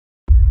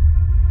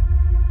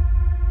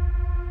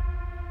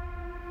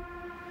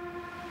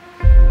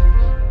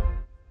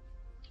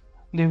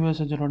देवियों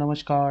सज्जनों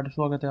नमस्कार,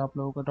 स्वागत है आप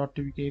लोगों का डॉट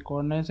टीवी के एक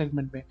और नए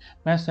सेगमेंट में।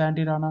 मैं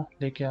सैंडी राणा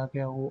लेके आ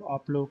गया हूँ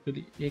आप लोगों के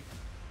लिए एक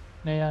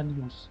नया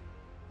न्यूज़।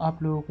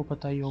 आप लोगों को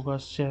पता ही होगा,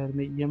 शहर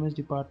में ईएमएस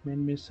डिपार्टमेंट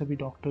में सभी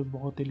डॉक्टर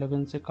बहुत ही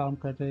लगन से काम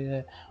कर रहे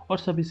हैं और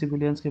सभी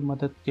सिविलियंस की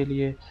मदद के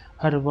लिए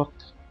हर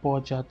वक्त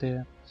पहुंच जाते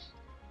हैं।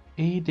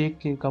 यही देख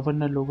के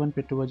गवर्नर लोगन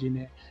पेट्रोवा जी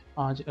ने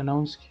आज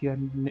अनाउंस किया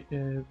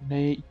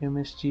नए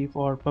ईएमएस चीफ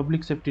और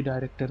पब्लिक सेफ्टी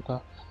डायरेक्टर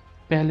का।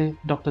 पहले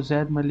डॉक्टर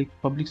ज़ैद मलिक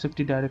पब्लिक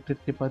सेफ्टी डायरेक्टर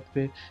के पद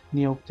पे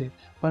नियुक्त थे,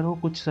 पर वो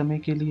कुछ समय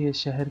के लिए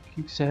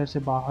शहर से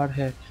बाहर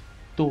है,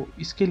 तो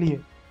इसके लिए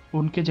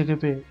उनके जगह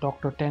पे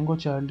डॉक्टर टैंगो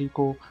चार्ली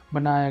को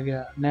बनाया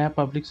गया नया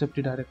पब्लिक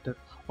सेफ्टी डायरेक्टर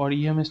और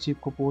ईएमएस चीफ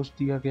को पोस्ट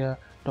दिया गया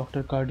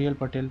डॉक्टर कार्डियल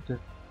पटेल के।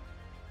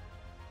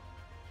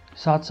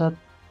 साथ साथ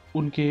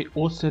उनके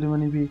ओथ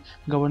सेरेमनी भी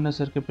गवर्नर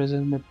सर के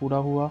प्रेजेंस में पूरा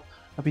हुआ।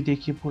 अभी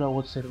देखिए पूरा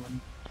oath ceremony.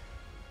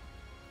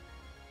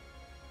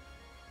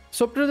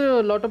 So after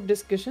a lot of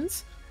discussions,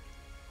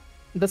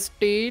 the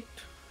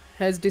state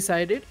has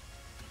decided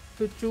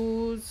to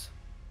choose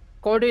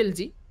Cordial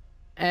Ji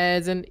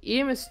as an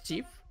EMS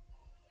chief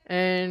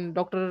and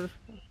Dr.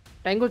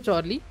 Tango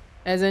Charlie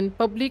as an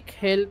public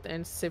health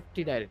and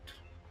safety director.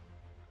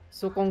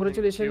 So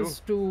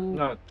congratulations to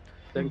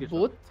Thank you, sir.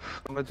 both.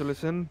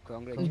 Congratulations.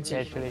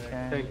 Congratulations.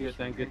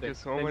 Thank you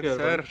so much, everyone.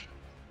 sir.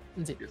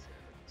 Ji.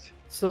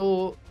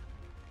 So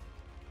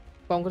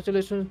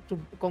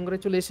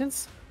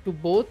congratulations to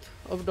both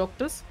of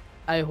doctors.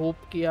 I hope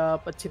कि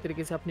आप अच्छी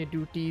तरीके से अपनी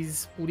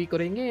duties पूरी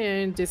करेंगे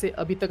and जैसे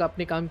अभी तक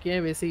आपने काम किया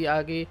है वैसे ही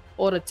आगे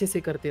और अच्छे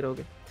से करते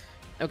रहोगे।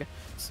 Okay,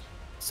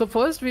 so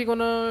first we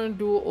gonna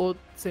do oath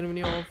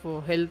ceremony of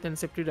health and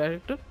safety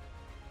director.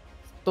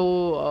 तो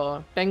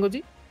टैंगो जी,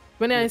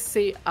 व्हेन आई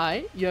से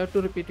आई, you have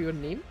to repeat your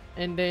name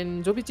and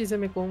then जो भी चीज़ें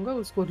मैं कहूँगा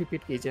उसको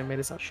रिपीट कीजिए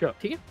मेरे साथ। Sure.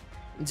 ठीक है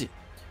जी।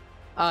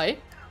 आई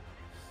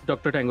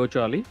Dr. Tango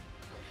Charlie,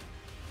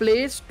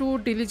 place to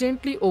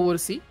diligently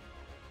oversee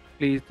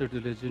please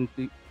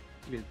diligently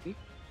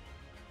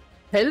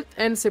health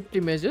and safety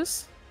measures,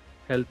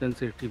 health and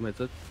safety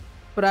measures,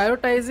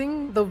 prioritizing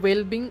the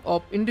well-being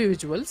of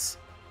individuals,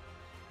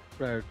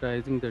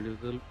 prioritizing the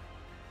usual.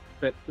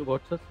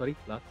 What's the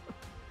last?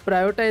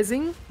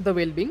 prioritizing the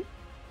well-being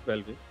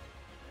Well-being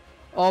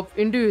of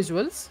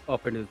individuals of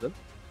individual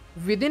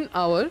within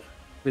our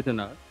within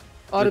our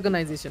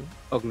organization.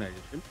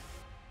 organization.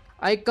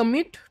 I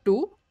committed to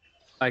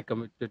I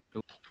committed to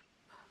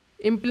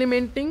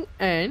implementing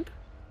and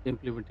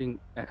implementing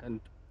and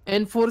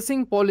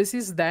enforcing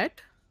policies that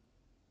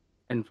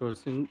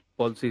enforcing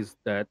policies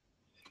that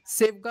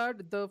safeguard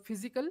the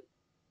physical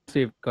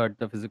safeguard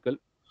the physical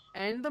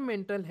and the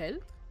mental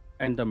health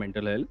and the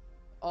mental health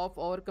of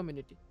our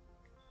community,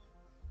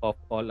 of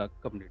all our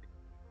community,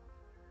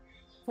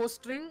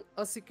 fostering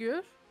a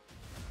secure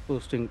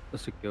fostering a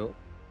secure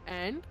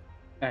and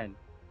and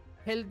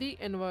healthy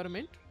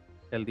environment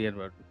healthy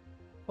environment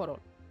for all.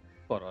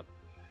 for all.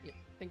 Yeah,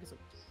 thank you so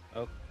much.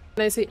 Okay.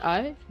 When I say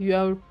I, you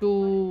have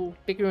to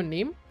take your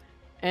name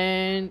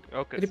and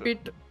Okay,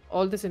 repeat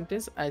all the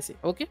sentence I say.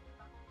 Okay? sir.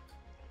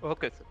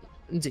 Okay, sir.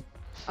 Ji.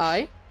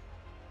 I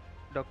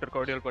Dr.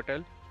 Cordial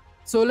Patel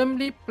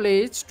solemnly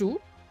pledge to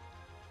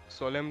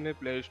solemnly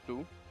pledge to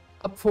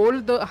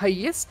uphold the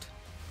highest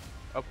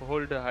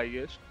uphold the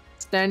highest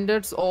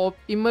standards of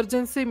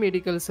emergency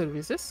medical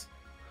services,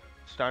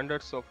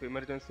 standards of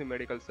emergency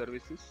medical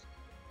services,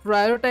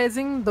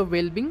 prioritizing the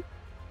well-being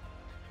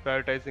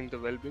prioritizing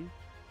the well-being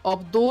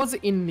of those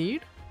in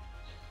need.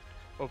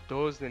 of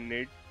those in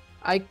need.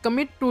 I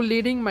commit to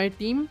leading my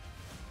team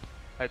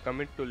I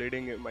commit to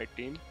leading my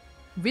team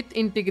with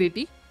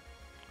integrity,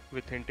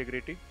 with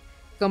integrity,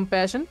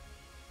 compassion,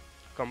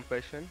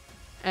 compassion,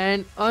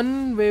 and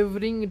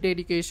unwavering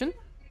dedication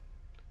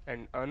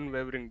and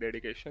unwavering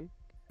dedication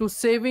to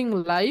saving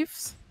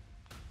lives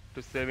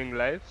to saving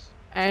lives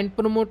and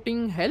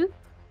promoting health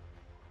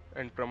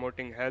and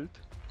promoting health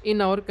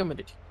in our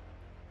community.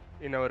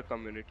 in our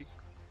community.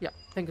 Yeah,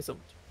 thank you so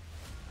much.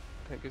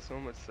 Thank you so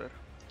much, sir.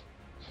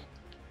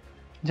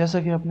 जैसा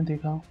कि आपने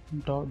देखा,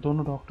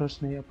 दोनों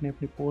doctors ने अपनी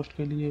अपनी post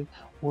के लिए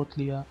ओथ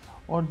लिया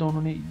और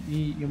दोनों ने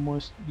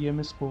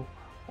ईएमएस को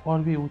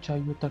और भी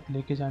ऊंचाइयों तक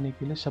लेके जाने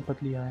के लिए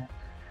शपथ लिया है।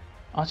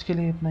 आज के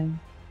लिए इतना ही।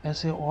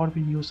 ऐसे और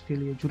भी न्यूज़ के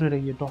लिए जुड़े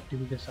रहिए डॉट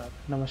टीवी के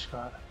साथ।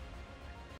 नमस्कार।